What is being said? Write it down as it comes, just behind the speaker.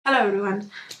everyone.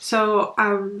 So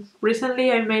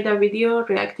recently I made a video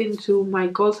reacting to my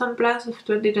goals and plans of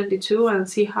 2022 and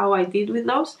see how I did with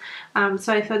those.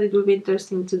 So I thought it would be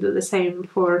interesting to do the same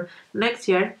for next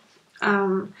year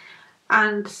and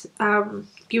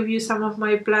give you some of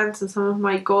my plans and some of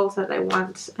my goals that I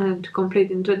want to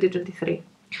complete in 2023.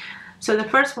 So the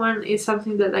first one is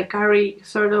something that I carry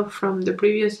sort of from the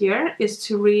previous year, is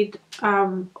to read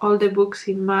all the books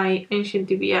in my Ancient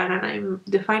TBR, and I'm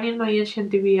defining my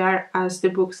Ancient TBR as the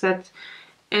books that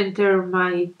enter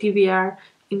my TBR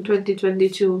in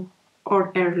 2022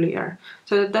 or earlier.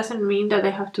 So that doesn't mean that I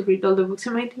have to read all the books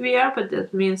in my TBR, but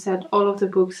that means that all of the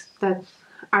books that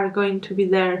are going to be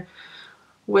there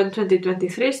when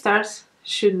 2023 starts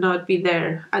should not be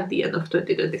there at the end of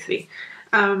 2023.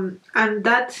 And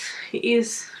that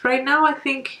is, right now I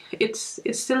think it's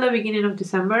still the beginning of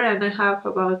December and I have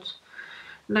about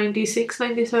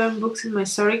 96-97 books in my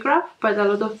Storygraph, but a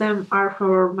lot of them are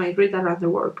for my Read Around the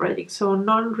World project. So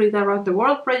non-Read Around the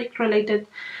World project related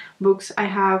books, I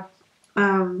have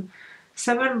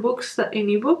 7 books in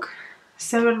ebook,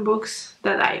 7 books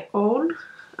that I own,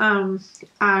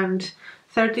 and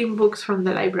 13 books from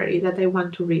the library that I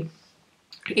want to read.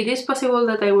 It is possible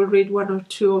that I will read 1 or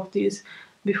 2 of these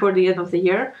before the end of the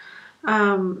year,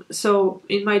 so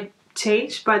it might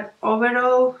change, but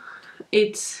overall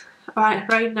it's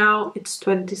right now it's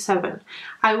 27.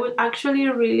 I would actually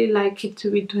really like it to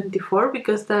be 24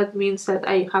 because that means that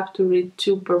I have to read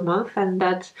 2 per month, and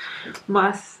that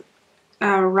math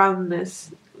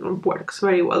roundness works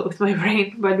very well with my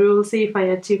brain, but we will see if I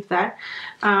achieve that.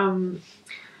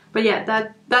 But yeah,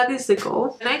 that is the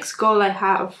goal. The next goal I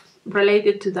have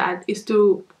related to that is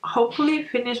to hopefully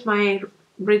finish my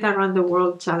Read Around the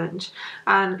World challenge,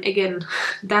 and again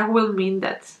that will mean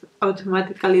that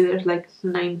automatically there's like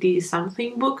 90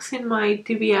 something books in my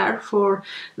TBR for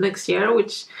next year,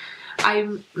 which I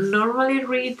normally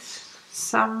read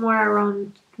somewhere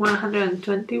around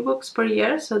 120 books per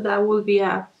year, so that will be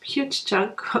a huge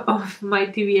chunk of my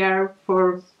TBR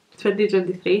for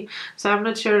 2023, so I'm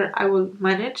not sure I will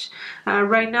manage.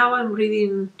 Right now I'm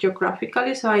reading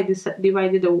geographically, so I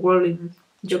divided the world in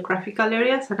geographical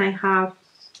areas and I have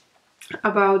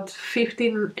about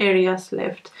 15 areas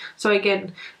left. So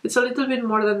again, it's a little bit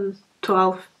more than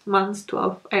 12 months,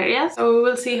 12 areas. So we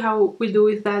will see how we do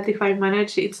with that if I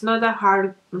manage. It's not a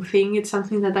hard thing, it's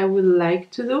something that I would like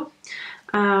to do.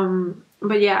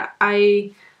 But yeah,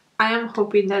 I am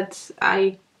hoping that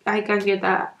I can get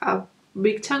a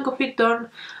big chunk of it done,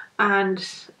 and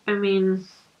I mean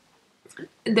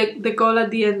the goal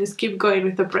at the end is keep going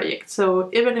with the project, so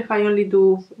even if I only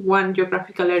do 1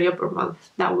 geographical area per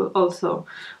month, that will also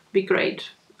be great.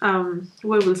 We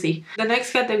will see. The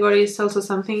next category is also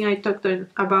something I talked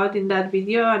about in that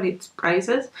video, and it's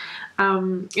prices.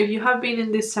 If you have been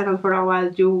in this channel for a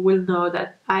while, you will know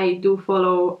that I do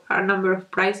follow a number of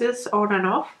prices on and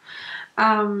off,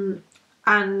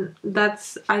 and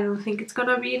that's, I don't think it's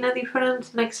gonna be any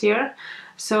different next year.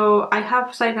 So I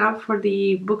have signed up for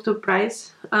the Booktube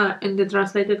prize in the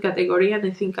translated category, and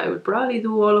I think I will probably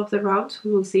do all of the rounds.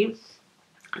 We will see.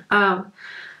 Yeah,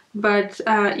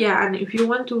 and if you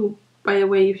want to, by the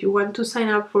way, if you want to sign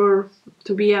up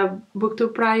to be a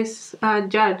Booktube prize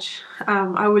judge,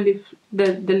 I will leave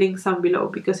the links down below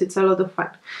because it's a lot of fun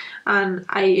and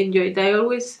I enjoy it. I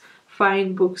always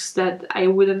find books that I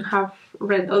wouldn't have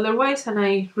read otherwise and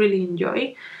I really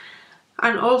enjoy.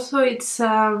 And also it's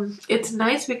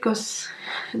nice because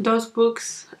those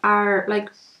books are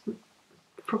like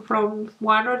from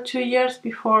 1 or 2 years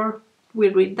before we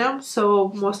read them, so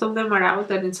most of them are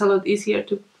out and it's a lot easier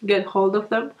to get hold of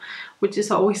them, which is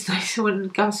always nice when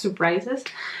it comes to prices.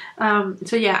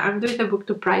 So yeah, I'm doing the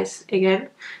Booktube prize again.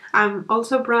 I'm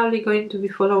also probably going to be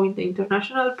following the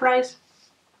International prize,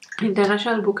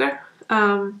 International Booker,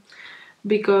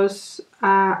 because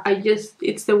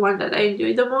it's the one that I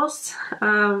enjoy the most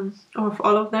of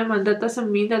all of them, and that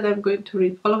doesn't mean that I'm going to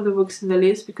read all of the books in the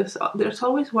list, because there's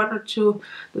always 1 or 2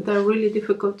 that are really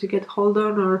difficult to get hold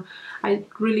on or I'm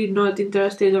really not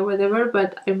interested or whatever,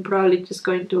 but I'm probably just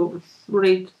going to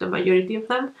read the majority of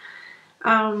them.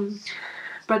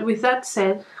 But with that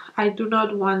said, I do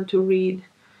not want to read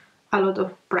a lot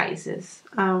of prizes.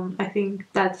 I think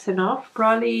that's enough.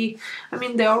 Probably, I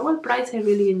mean, the Orwell prize I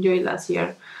really enjoyed last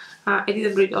year. I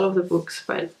didn't read all of the books,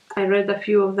 but I read a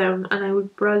few of them, and I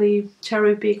would probably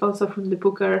cherry pick also from the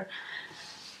Booker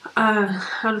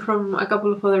and from a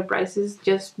couple of other prizes.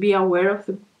 Just be aware of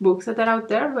the books that are out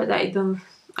there, but I don't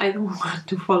want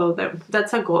to follow them.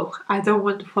 That's a goal. I don't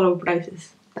want to follow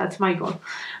prizes. That's my goal.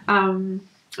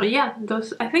 Yeah,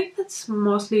 I think that's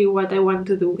mostly what I want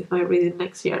to do with my reading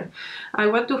next year. I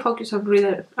want to focus on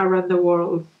Read Around the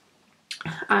World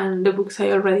and the books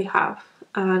I already have,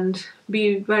 and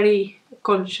be very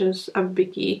conscious and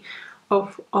picky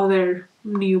of other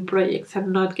new projects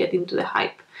and not get into the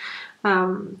hype.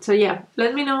 So yeah,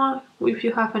 let me know if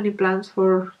you have any plans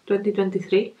for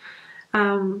 2023,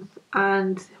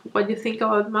 and what you think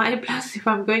about my plans, if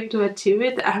I'm going to achieve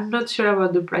it. I'm not sure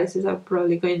about the prices. I'm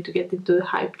probably going to get into the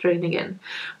hype train again,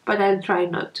 but I'll try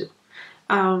not to.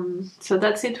 So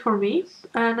that's it for me,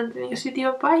 and until next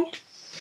video, bye!